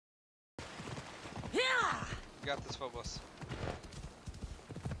You got this, Phobos.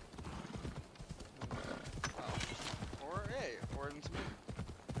 Oh. Or, hey, or in some...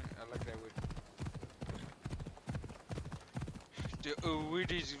 I like that wood. The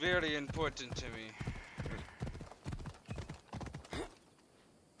wood is very important to me.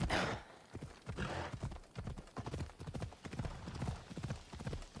 I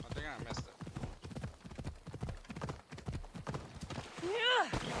think I missed it. I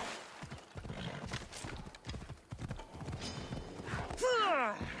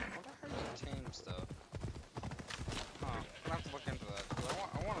wonder how you tame stuff. Huh, I'm gonna have to look into that.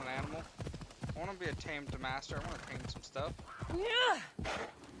 I want an animal. I want to be a tamed master. I want to tame some stuff.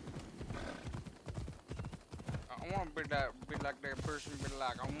 I want to be like that person. Be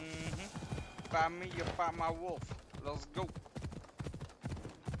like, find me, you find my wolf. Let's go.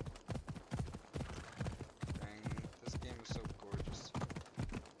 Dang, this game is so gorgeous.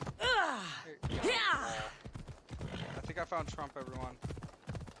 I think I found Trump, everyone. I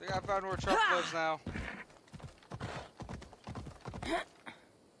think I found where Trump lives now.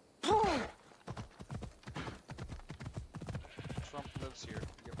 Trump lives here.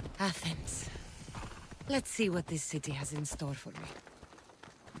 Yep. Athens. Let's see what this city has in store for me.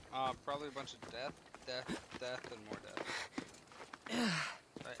 Probably a bunch of death, and more death.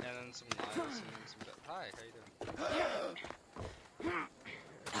 Right, and then some lives, and then some death. Hi, how you doing?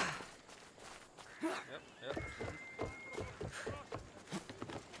 Yep.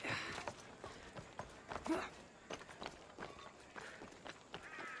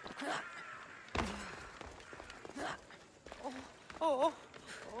 Oh.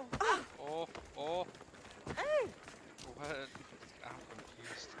 Hey! What? I'm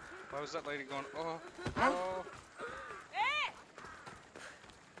confused. Why was that lady going, oh? Hey!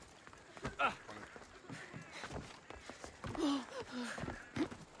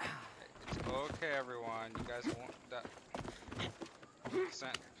 It's okay, everyone. You guys won't die.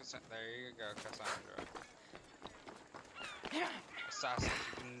 Consent. There you go, Cassandra. Assassins,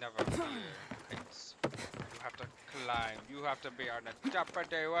 you can never fear heights. You have to climb. You have to be on the top of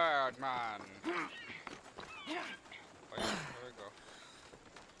the world, man. Oh yeah, there we go.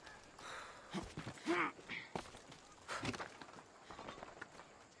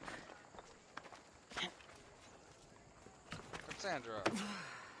 Cassandra.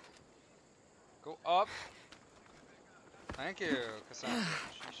 Go up. Thank you, Cassandra.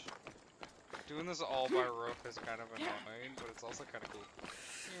 Sheesh. Doing this all by rope is kind of annoying, but it's also kind of cool.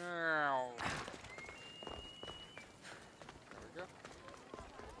 There we go.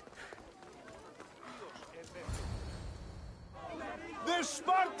 The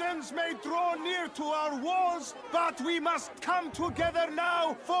Spartans may draw near to our walls, but we must come together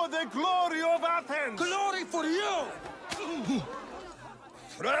now for the glory of Athens! Glory for you!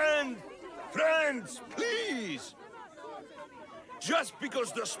 Friends, please! Just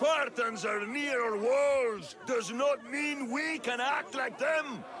because the Spartans are near our walls does not mean we can act like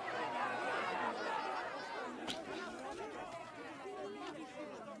them!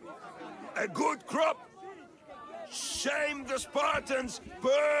 A good crop! Shame the Spartans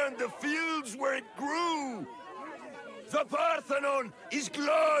burned the fields where it grew! The Parthenon is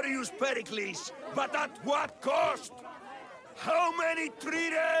glorious, Pericles, but at what cost? How many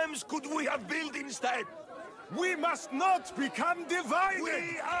triremes could we have built instead? We must not become divided!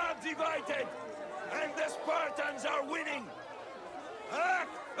 We are divided, and the Spartans are winning!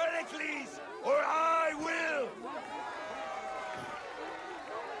 Act, Pericles, or I will!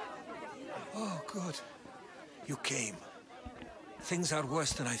 Oh, good. You came. Things are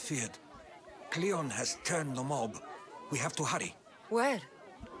worse than I feared. Cleon has turned the mob. We have to hurry. Where?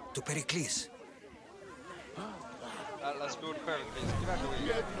 To Pericles. Let's go to Pericles. Get out of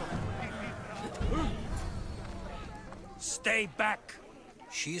the way. Stay back!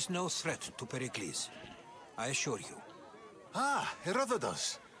 She is no threat to Pericles. I assure you. Ah,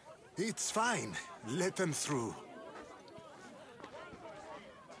 Herodotus. It's fine. Let them through.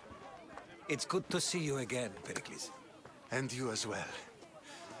 It's good to see you again, Pericles. And you as well.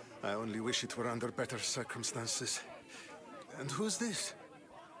 I only wish it were under better circumstances. And who's this?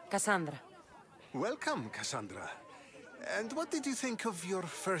 Cassandra. Welcome, Cassandra. And what did you think of your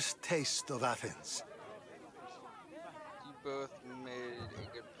first taste of Athens? You both made a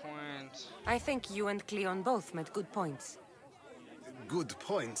good point. I think you and Cleon both made good points. Good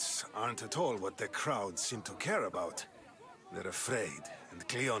points aren't at all what the crowd seem to care about. They're afraid, and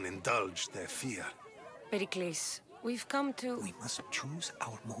Cleon indulged their fear. Pericles, we've come to... We must choose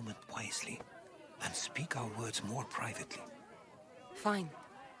our moment wisely, and speak our words more privately. Fine.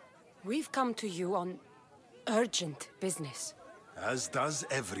 We've come to you on urgent business. As does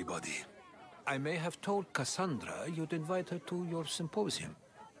everybody. I may have told Cassandra you'd invite her to your symposium.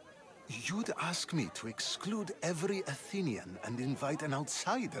 You'd ask me to exclude every Athenian and invite an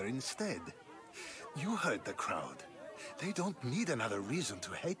outsider instead. You heard the crowd. They don't need another reason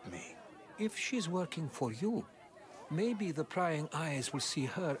to hate me. If she's working for you, maybe the prying eyes will see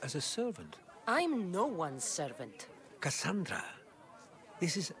her as a servant. I'm no one's servant. Cassandra,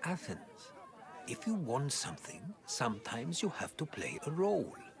 this is Athens. If you want something, sometimes you have to play a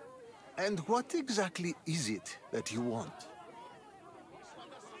role. And what exactly is it that you want?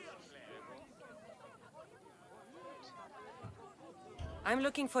 I'm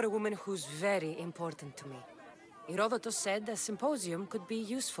looking for a woman who's very important to me. Herodotus said a symposium could be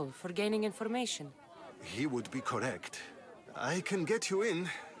useful for gaining information. He would be correct. I can get you in,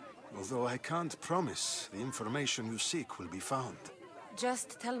 although I can't promise the information you seek will be found.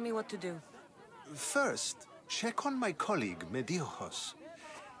 Just tell me what to do. First, check on my colleague, Mediochos.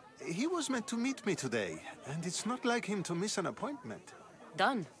 He was meant to meet me today, and it's not like him to miss an appointment.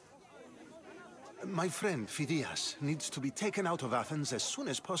 Done. My friend, Phidias, needs to be taken out of Athens as soon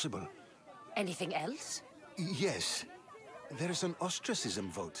as possible. Anything else? Yes. There's an ostracism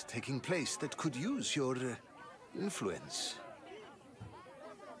vote taking place that could use your influence.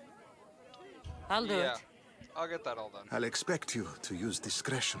 I'll do Yeah, it. I'll get that all done. I'll expect you to use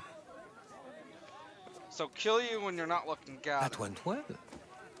discretion. So kill you when you're not looking, got That it. went well.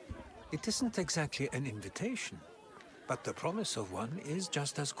 It isn't exactly an invitation, but the promise of one is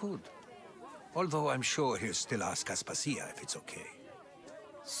just as good. Although I'm sure he'll still ask Aspasia if it's okay.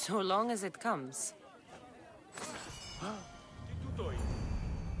 So long as it comes.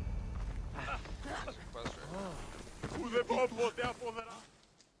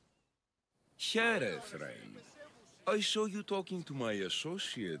 Here, friend. I saw you talking to my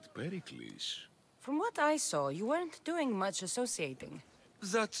associate, Pericles. From what I saw, you weren't doing much associating.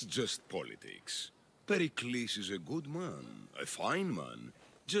 That's just politics. Pericles is a good man, a fine man,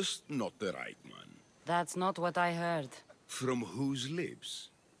 just not the right man. That's not what I heard. From whose lips?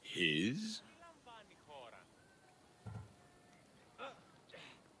 His?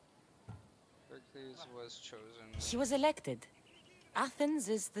 Pericles was chosen. He was elected. Athens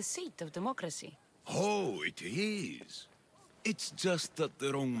is the seat of democracy. Oh, it is. It's just that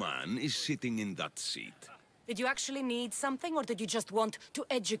the wrong man is sitting in that seat. Did you actually need something, or did you just want to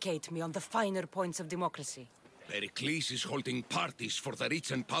educate me on the finer points of democracy? Pericles is holding parties for the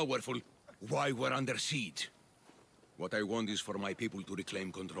rich and powerful while we're under siege. What I want is for my people to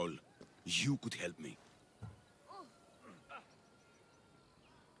reclaim control. You could help me.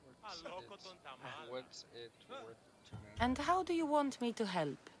 What's it worth to me? And how do you want me to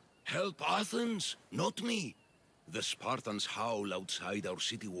help? Help Athens, not me. The Spartans howl outside our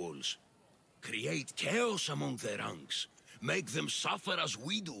city walls. Create chaos among their ranks. Make them suffer as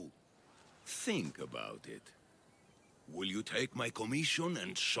we do. Think about it. Will you take my commission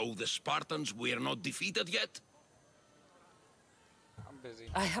and show the Spartans we are not defeated yet? I'm busy.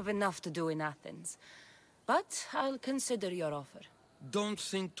 I have enough to do in Athens. But I'll consider your offer. Don't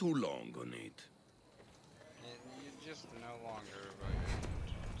think too long on it. You just no longer.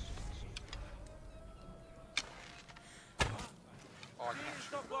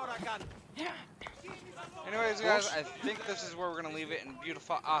 Anyways, guys, I think this is where we're gonna leave it in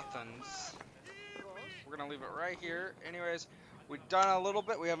beautiful Athens. We're gonna leave it right here. Anyways, we've done a little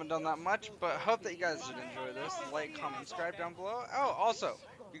bit. We haven't done that much, but hope that you guys did enjoy this. Like, comment, subscribe down below. Oh, also,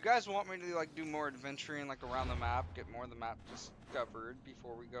 you guys want me to like do more adventuring, like around the map, get more of the map discovered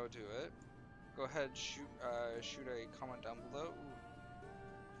before we go to it. Go ahead, shoot a comment down below.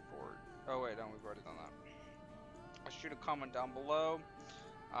 Oh wait, no, we've already done that. Shoot a comment down below.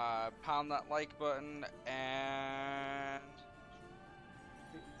 Pound that like button and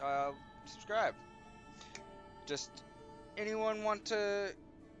subscribe. Just anyone want to,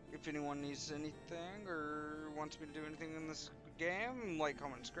 if anyone needs anything or wants me to do anything in this game, like,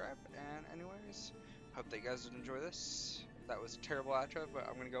 comment, subscribe. And anyways, hope that you guys did enjoy this. That was a terrible outro, but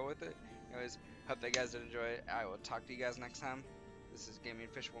I'm gonna go with it. Anyways, hope that you guys did enjoy it. I will talk to you guys next time. This is Gaming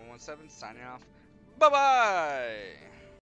Fish 117 signing off. Bye bye.